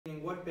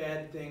what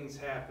bad things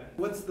happen?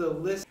 What's the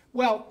list?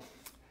 Well,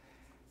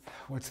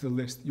 what's the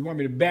list? You want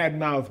me to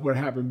badmouth what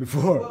happened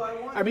before?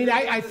 Well,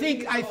 I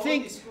think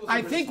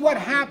what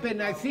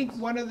happened, I think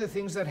one of the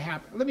things that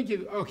happened, let me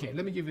give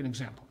you an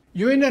example.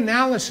 You're in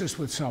analysis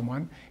with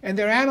someone, and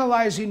they're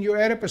analyzing your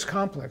Oedipus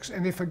complex,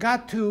 and they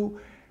forgot to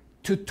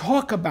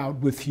talk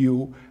with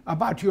you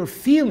about your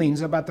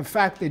feelings about the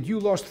fact that you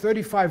lost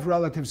 35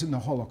 relatives in the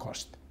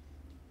Holocaust.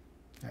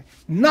 Okay?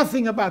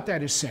 Nothing about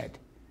that is said.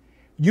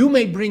 You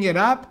may bring it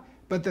up,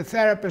 but the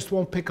therapist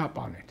won't pick up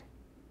on it.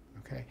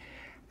 Okay?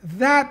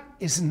 That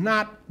is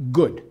not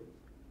good.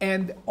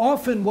 And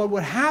often what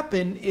would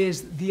happen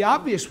is the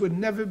obvious would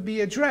never be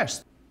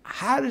addressed.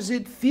 How does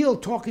it feel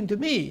talking to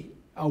me,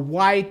 a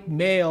white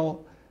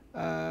male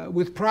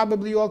with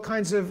probably all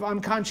kinds of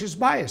unconscious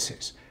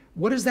biases?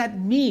 What does that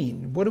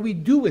mean? What do we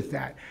do with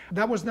that?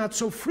 That was not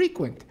so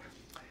frequent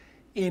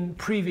in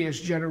previous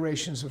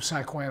generations of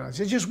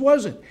psychoanalysis. It just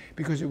wasn't,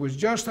 because it was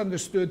just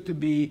understood to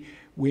be,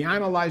 we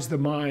analyze the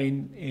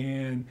mind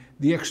and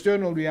the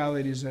external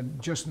realities are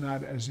just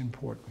not as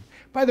important.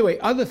 By the way,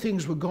 other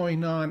things were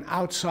going on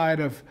outside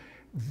of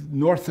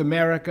North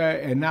America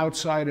and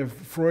outside of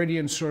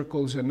Freudian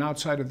circles and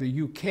outside of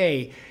the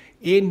UK,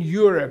 in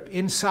Europe,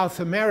 in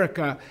South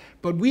America,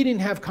 but we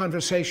didn't have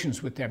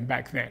conversations with them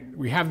back then.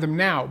 We have them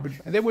now, but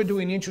they were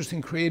doing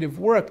interesting creative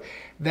work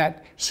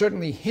that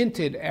certainly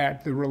hinted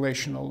at the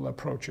relational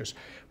approaches.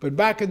 But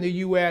back in the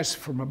US,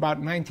 from about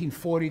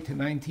 1940 to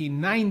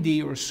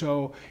 1990 or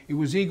so, it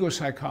was ego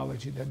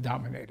psychology that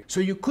dominated. So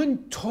you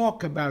couldn't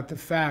talk about the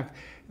fact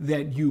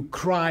that you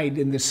cried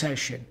in the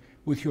session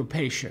with your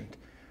patient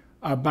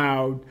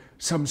about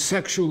some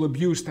sexual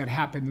abuse that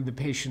happened in the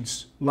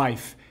patient's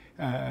life,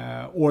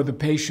 or the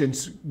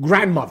patient's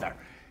grandmother,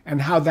 and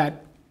how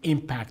that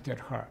impacted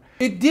her.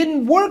 It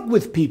didn't work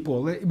with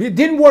people. It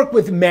didn't work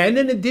with men,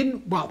 and it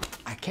didn't, well,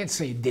 I can't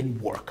say it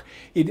didn't work.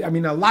 I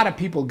mean, a lot of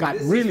people got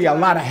really a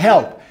lot of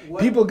help.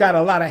 People got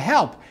a lot of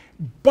help,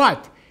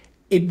 but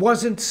it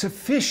wasn't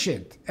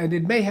sufficient, and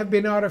it may have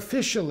been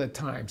artificial at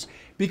times,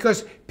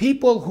 because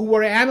people who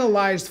were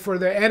analyzed for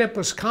their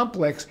Oedipus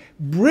complex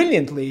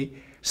brilliantly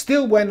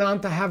still went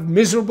on to have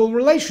miserable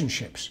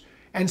relationships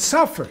and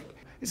suffered.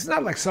 It's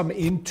not like some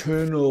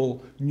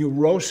internal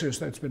neurosis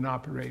that's been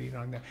operating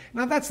on them.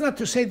 Now, that's not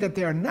to say that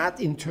they are not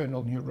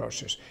internal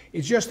neuroses.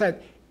 It's just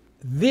that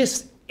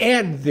this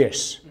and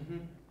this.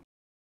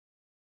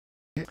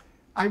 Mm-hmm.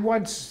 I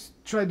once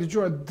tried to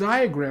draw a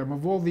diagram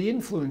of all the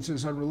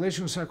influences on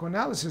relational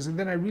psychoanalysis, and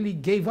then I really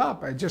gave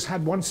up. I just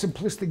had one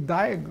simplistic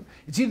diagram.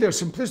 It's either a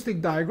simplistic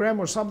diagram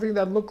or something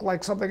that looked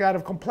like something out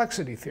of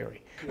complexity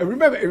theory.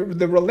 Remember,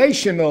 the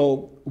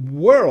relational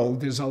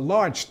world is a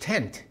large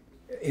tent.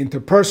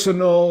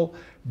 Interpersonal,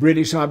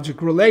 British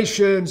object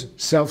relations,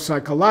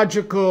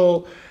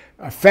 self-psychological,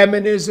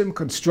 feminism,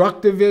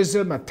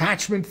 constructivism,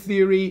 attachment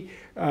theory,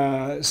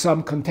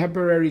 some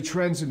contemporary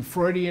trends in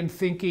Freudian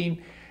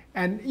thinking,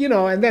 and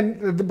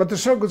but the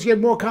circles get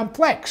more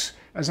complex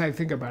as I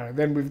think about it.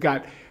 Then we've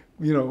got,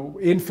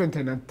 infant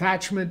and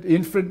attachment,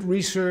 infant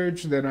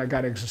research. Then I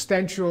got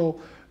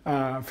existential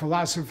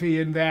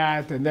philosophy in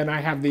that, and then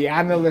I have the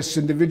analyst's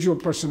individual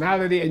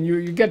personality, and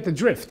you get the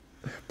drift.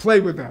 Play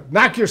with that.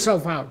 Knock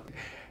yourself out.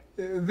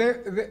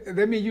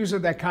 Let me use a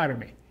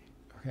dichotomy.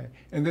 Okay?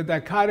 And the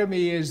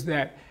dichotomy is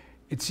that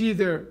it's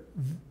either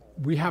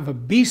we have a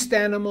beast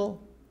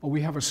animal or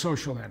we have a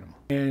social animal.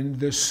 And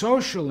the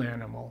social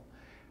animal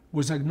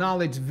was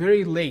acknowledged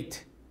very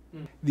late.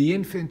 The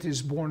infant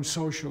is born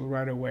social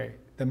right away.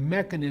 The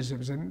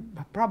mechanisms, and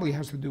probably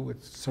has to do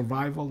with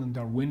survival and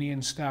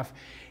Darwinian stuff,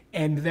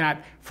 and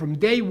that from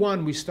day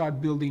one we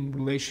start building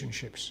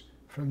relationships.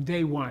 From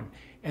day one.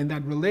 And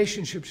that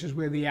relationships is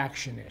where the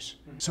action is.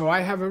 So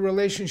I have a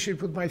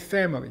relationship with my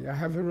family. I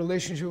have a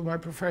relationship with my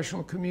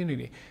professional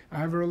community. I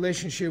have a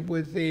relationship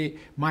with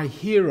my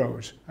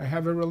heroes. I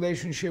have a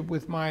relationship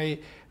with my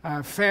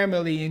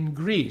family in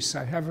Greece.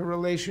 I have a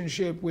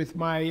relationship with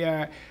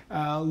my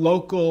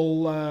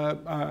local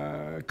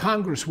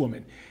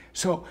congresswoman.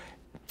 So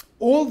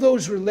all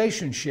those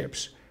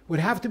relationships would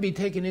have to be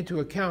taken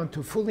into account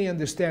to fully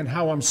understand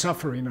how I'm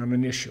suffering on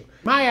an issue.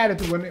 My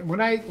attitude,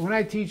 when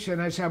I teach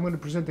and I say I'm going to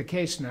present a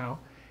case now,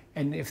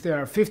 and if there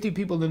are 50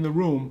 people in the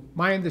room,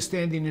 my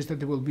understanding is that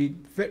there will be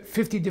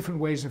 50 different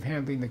ways of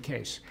handling the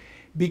case.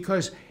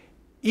 Because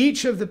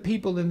each of the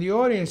people in the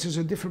audience is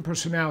a different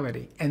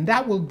personality, and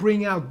that will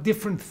bring out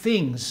different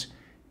things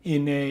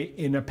in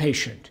a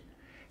patient.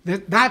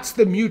 That's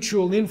the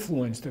mutual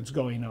influence that's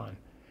going on.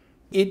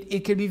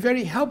 It can be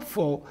very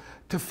helpful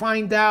to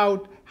find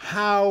out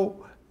how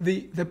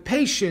the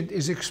patient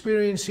is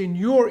experiencing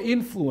your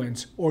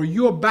influence or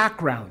your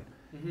background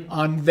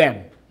on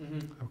them.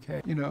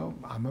 Okay,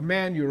 I'm a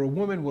man, you're a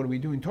woman, what are we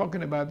doing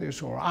talking about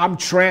this? Or I'm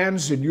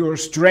trans and you're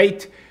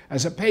straight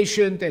as a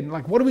patient, and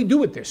like, what do we do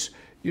with this?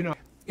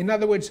 In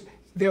other words,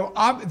 there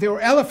are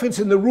elephants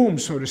in the room,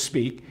 so to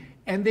speak,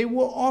 and they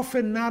were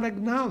often not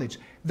acknowledged.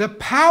 The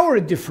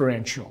power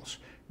differentials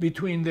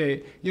between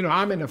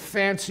I'm in a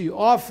fancy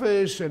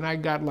office and I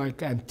got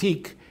like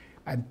antique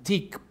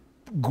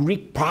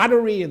Greek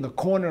pottery in the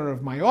corner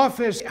of my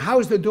office. How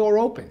is the door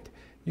opened?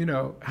 Do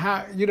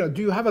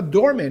you have a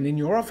doorman in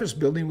your office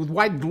building with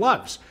white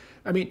gloves?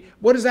 I mean,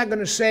 what is that going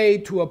to say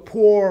to a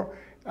poor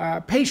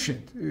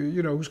patient,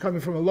 who's coming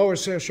from a lower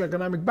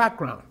socioeconomic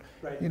background?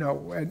 Right.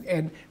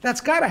 And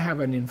that's got to have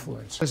an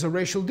influence. There's a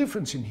racial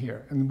difference in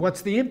here, and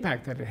what's the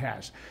impact that it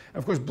has?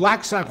 Of course,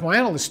 black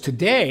psychoanalysts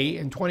today,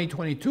 in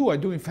 2022, are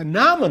doing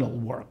phenomenal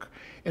work,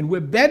 and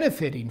we're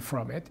benefiting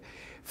from it.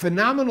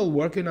 Phenomenal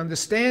work in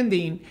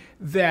understanding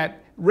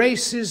that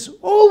race is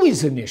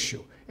always an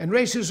issue, and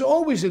race is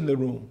always in the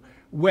room.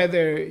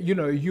 Whether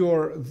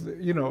you're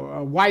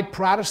a white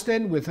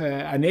Protestant with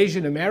an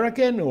Asian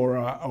American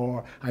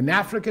or an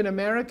African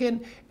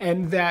American,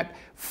 and that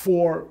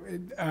for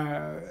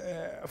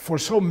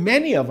so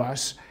many of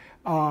us,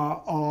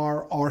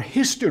 our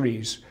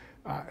histories,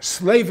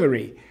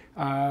 slavery,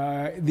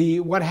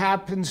 what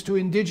happens to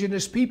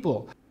indigenous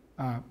people.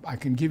 I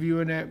can give you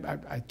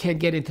I can't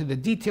get into the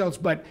details,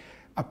 but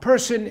a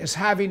person is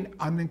having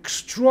an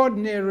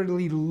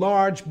extraordinarily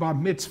large bar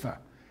mitzvah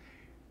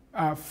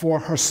for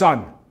her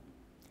son,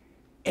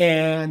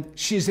 and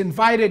she's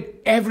invited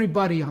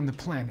everybody on the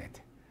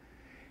planet,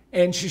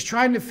 and she's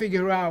trying to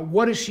figure out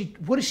what has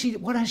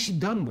she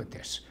done with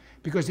this,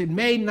 because it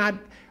may not,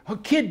 her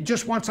kid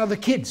just wants other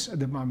kids at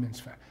the bar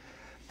mitzvah.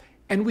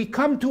 And we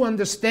come to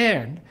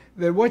understand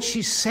that what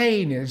she's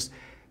saying is,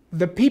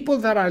 the people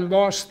that I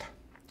lost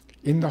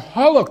in the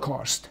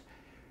Holocaust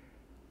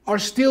are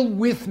still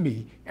with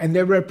me, and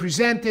they're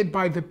represented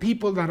by the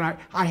people that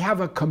I have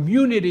a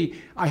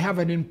community, I have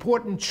an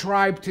important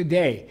tribe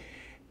today,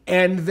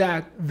 and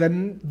that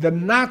the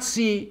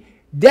Nazi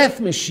death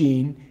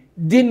machine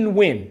didn't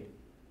win.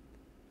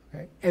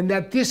 Okay? And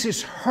that this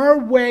is her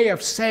way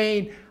of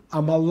saying,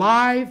 I'm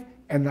alive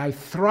and I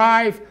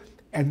thrive,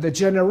 and the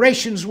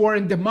generations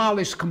weren't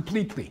demolished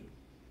completely.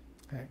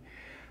 Okay?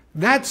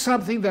 That's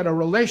something that a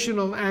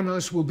relational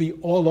analyst will be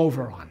all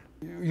over on.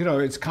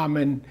 It's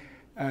common.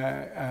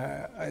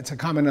 It's a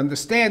common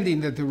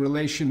understanding that the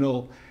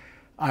relational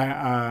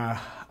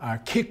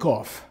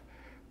kickoff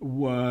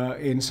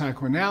in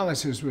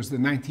psychoanalysis was the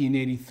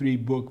 1983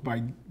 book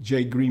by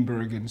Jay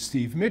Greenberg and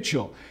Steve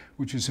Mitchell,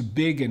 which is a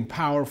big and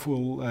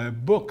powerful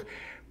book,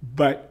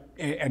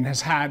 and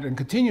has had and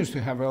continues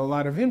to have a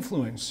lot of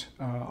influence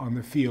on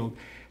the field.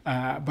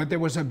 But there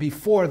was a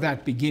before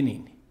that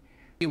beginning.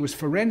 It was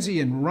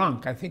Ferenczi and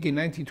Rank, I think in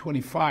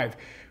 1925,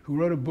 who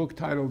wrote a book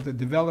titled The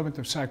Development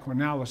of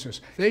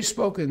Psychoanalysis. They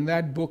spoke in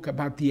that book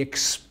about the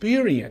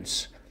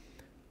experience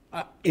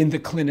in the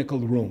clinical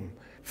room.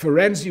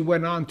 Ferenczi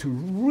went on to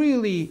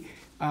really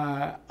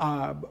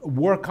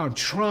work on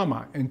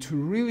trauma and to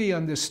really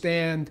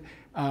understand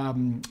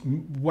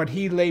what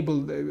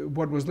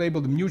was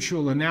labeled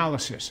mutual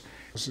analysis.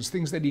 This is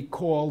things that he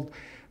called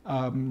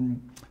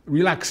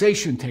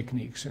relaxation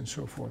techniques and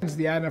so forth.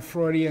 The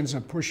Anna-Freudians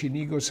are pushing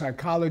ego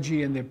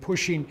psychology, and they're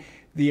pushing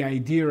the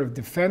idea of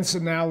defense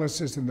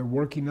analysis, and they're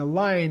working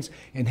alliance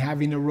and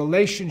having a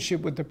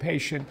relationship with the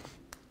patient.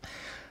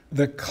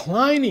 The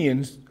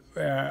Kleinian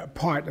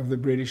part of the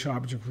British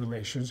Object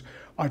Relations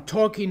are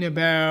talking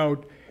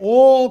about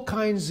all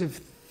kinds of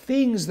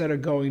things that are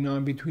going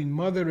on between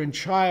mother and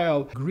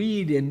child,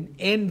 greed and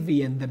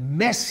envy and the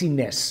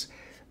messiness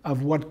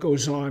of what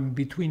goes on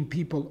between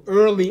people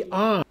early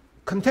on.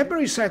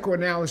 Contemporary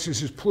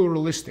psychoanalysis is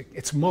pluralistic,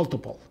 it's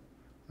multiple,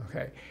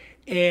 okay?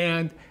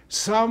 And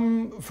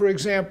some, for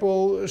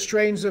example,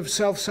 strains of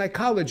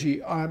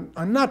self-psychology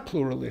are not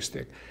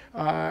pluralistic.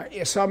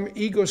 Some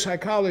ego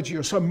psychology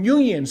or some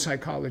Jungian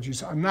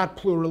psychologies are not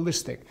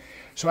pluralistic.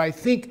 So I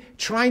think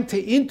trying to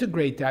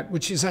integrate that,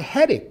 which is a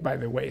headache, by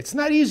the way, it's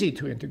not easy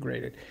to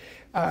integrate it.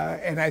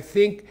 And I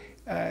think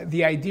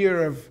the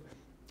idea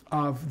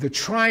of the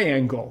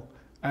triangle,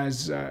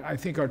 as I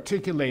think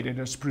articulated,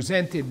 as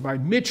presented by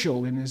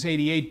Mitchell in his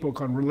 '88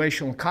 book on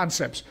relational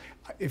concepts.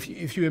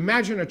 If you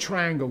imagine a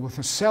triangle with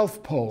a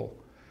self pole,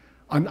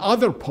 an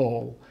other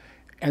pole,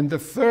 and the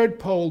third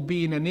pole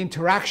being an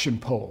interaction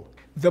pole,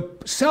 the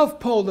self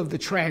pole of the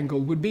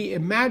triangle would be,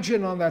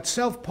 imagine on that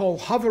self pole,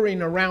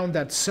 hovering around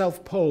that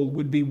self pole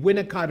would be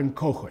Winnicott and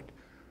Kohut.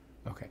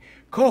 Okay.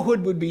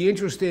 Kohut would be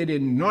interested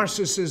in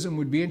narcissism,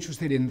 would be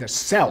interested in the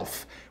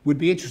self, would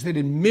be interested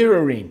in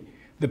mirroring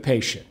the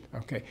patient.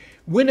 Okay.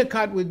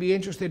 Winnicott would be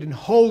interested in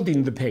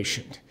holding the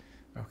patient.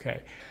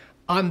 Okay.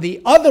 On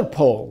the other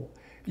pole,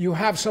 you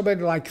have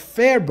somebody like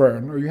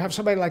Fairbairn, or you have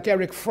somebody like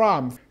Erich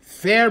Fromm.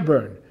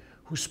 Fairbairn,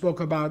 who spoke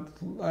about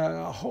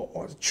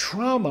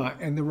trauma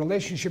and the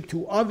relationship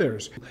to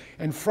others.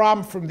 And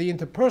Fromm, from the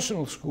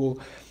interpersonal school,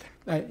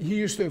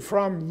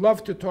 Fromm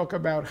loved to talk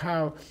about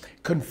how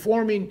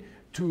conforming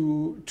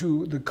to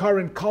the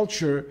current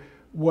culture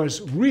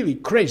was really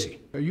crazy.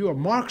 Are you a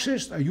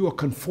Marxist? Are you a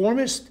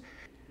conformist?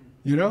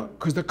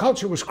 Because the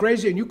culture was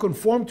crazy and you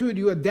conform to it,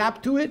 you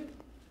adapt to it.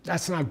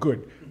 That's not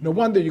good. No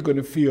wonder you're going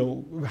to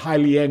feel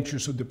highly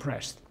anxious or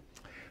depressed.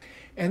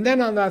 And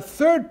then on that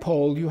third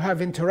pole, you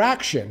have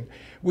interaction,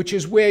 which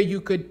is where you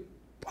could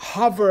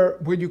hover,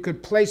 where you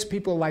could place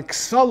people like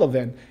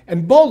Sullivan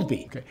and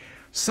Bowlby. Okay.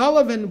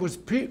 Sullivan was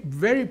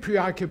very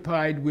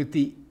preoccupied with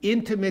the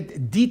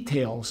intimate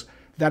details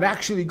that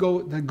actually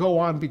go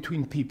on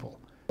between people.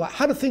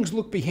 How do things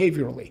look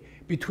behaviorally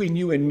between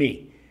you and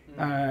me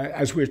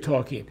as we're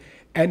talking?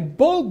 And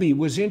Bowlby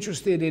was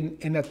interested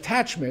in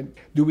attachment.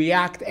 Do we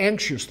act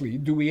anxiously?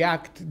 Do we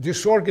act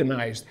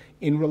disorganized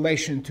in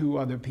relation to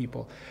other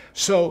people?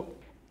 So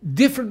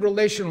different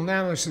relational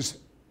analysis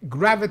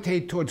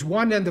gravitate towards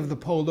one end of the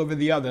pole over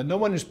the other. No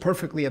one is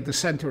perfectly at the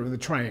center of the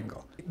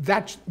triangle.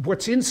 That's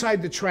what's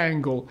inside the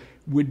triangle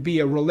would be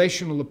a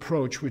relational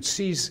approach which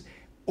sees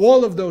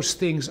all of those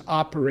things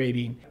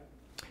operating.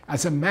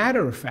 As a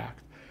matter of fact,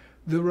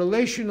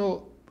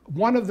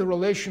 one of the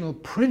relational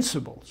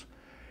principles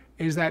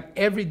is that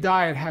every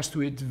diet has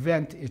to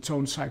invent its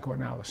own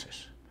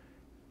psychoanalysis.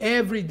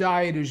 Every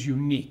diet is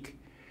unique.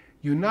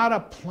 You're not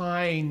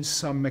applying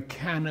some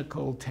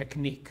mechanical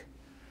technique.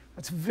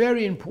 That's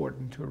very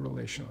important to a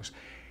relationalist.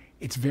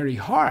 It's very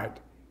hard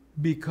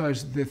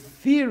because the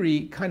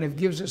theory kind of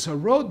gives us a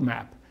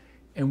roadmap,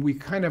 and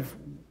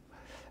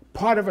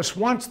part of us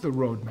wants the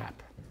roadmap.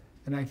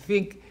 And I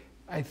think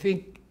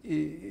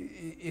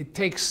it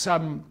takes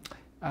some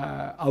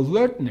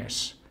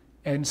alertness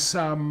and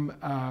some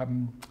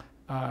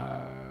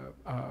a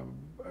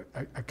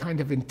kind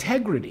of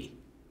integrity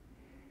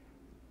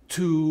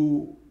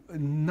to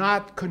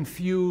not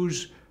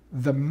confuse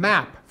the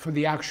map for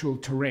the actual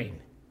terrain.